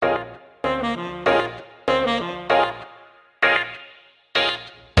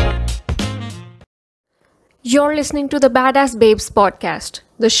You're listening to the Badass Babes podcast,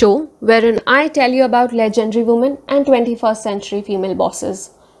 the show wherein I tell you about legendary women and 21st century female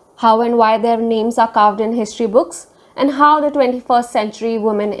bosses, how and why their names are carved in history books, and how the 21st century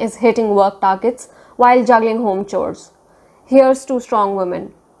woman is hitting work targets while juggling home chores. Here's two strong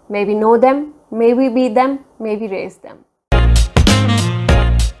women. Maybe know them, maybe beat them, maybe raise them.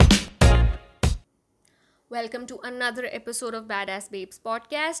 Welcome to another episode of Badass Babes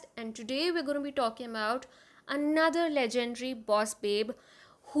podcast, and today we're going to be talking about another legendary boss babe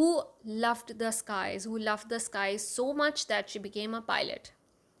who loved the skies so much that she became a pilot.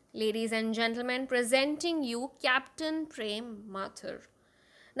 Ladies and gentlemen, presenting you Captain Prem Mathur.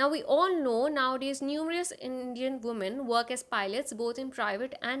 Now, we all know nowadays numerous Indian women work as pilots both in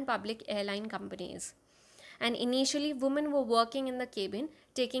private and public airline companies. And initially, women were working in the cabin,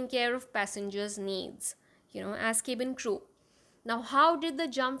 taking care of passengers' needs, as cabin crew. Now, how did the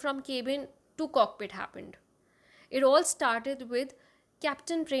jump from cabin to cockpit happen? It all started with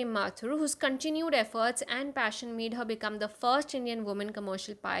Captain Prem Mathur, whose continued efforts and passion made her become the first Indian woman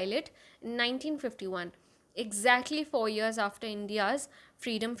commercial pilot in 1951, exactly 4 years after India's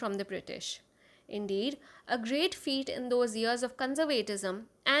freedom from the British. Indeed, a great feat in those years of conservatism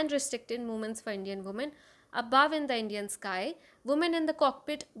and restricted movements for Indian women. Above in the Indian sky, women in the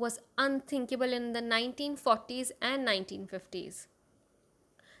cockpit was unthinkable in the 1940s and 1950s.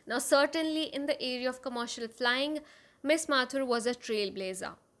 Now, certainly in the area of commercial flying, Miss Mathur was a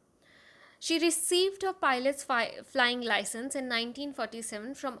trailblazer. She received her pilot's flying license in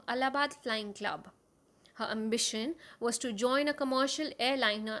 1947 from Allahabad Flying Club. Her ambition was to join a commercial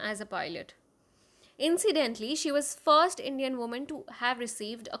airliner as a pilot. Incidentally, she was first Indian woman to have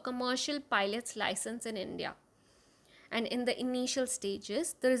received a commercial pilot's license in India. And in the initial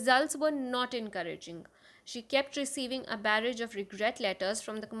stages, the results were not encouraging. She kept receiving a barrage of regret letters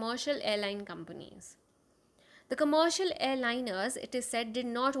from the commercial airline companies. The commercial airliners, it is said, did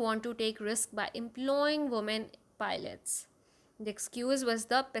not want to take risk by employing women pilots. The excuse was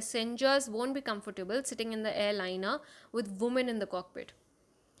the passengers won't be comfortable sitting in the airliner with women in the cockpit.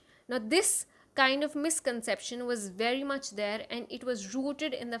 Now, this kind of misconception was very much there, and it was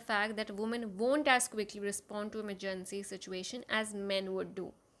rooted in the fact that women won't as quickly respond to emergency situation as men would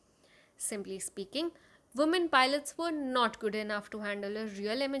do. Simply speaking, women pilots were not good enough to handle a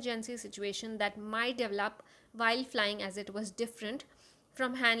real emergency situation that might develop while flying, as it was different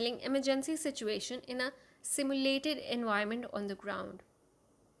from handling emergency situation in a simulated environment on the ground.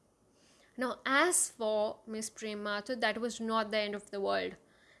 Now, as for Miss Prem Mathur, that was not the end of the world.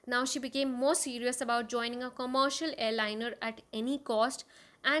 Now she became more serious about joining a commercial airliner at any cost,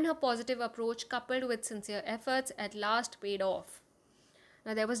 and her positive approach, coupled with sincere efforts, at last paid off.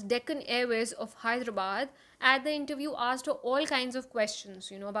 Now, there was Deccan Airways of Hyderabad. At the interview, asked her all kinds of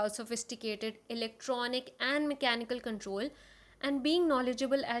questions, about sophisticated electronic and mechanical control. And being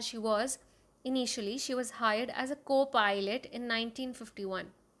knowledgeable as she was, initially she was hired as a co-pilot in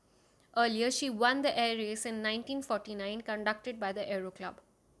 1951. Earlier, she won the air race in 1949 conducted by the Aero Club.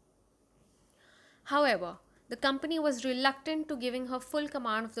 However, the company was reluctant to giving her full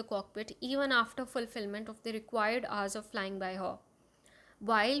command of the cockpit even after fulfillment of the required hours of flying by her.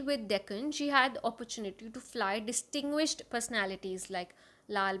 While with Deccan, she had the opportunity to fly distinguished personalities like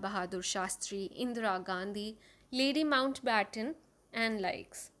Lal Bahadur Shastri, Indira Gandhi, Lady Mountbatten, and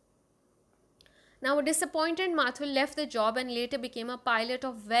likes. Now, a disappointed Mathur left the job and later became a pilot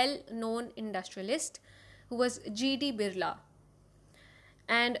of well-known industrialist who was G.D. Birla.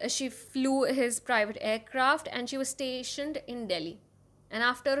 And she flew his private aircraft, and she was stationed in Delhi. And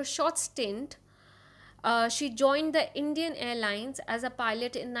after a short stint, she joined the Indian Airlines as a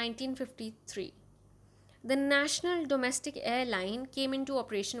pilot in 1953. The national domestic airline came into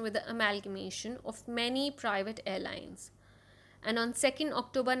operation with the amalgamation of many private airlines. And on 2nd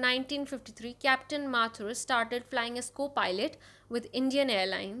October 1953, Captain Mathur started flying as co-pilot with Indian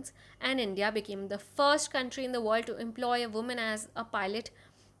Airlines, and India became the first country in the world to employ a woman as a pilot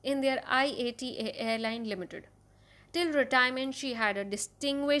in their IATA Airline Limited. Till retirement, she had a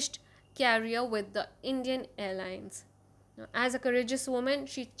distinguished career with the Indian Airlines. Now, as a courageous woman,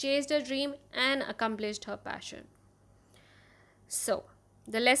 she chased her dream and accomplished her passion. So,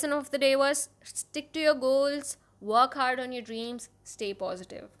 the lesson of the day was stick to your goals, work hard on your dreams, stay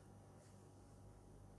positive.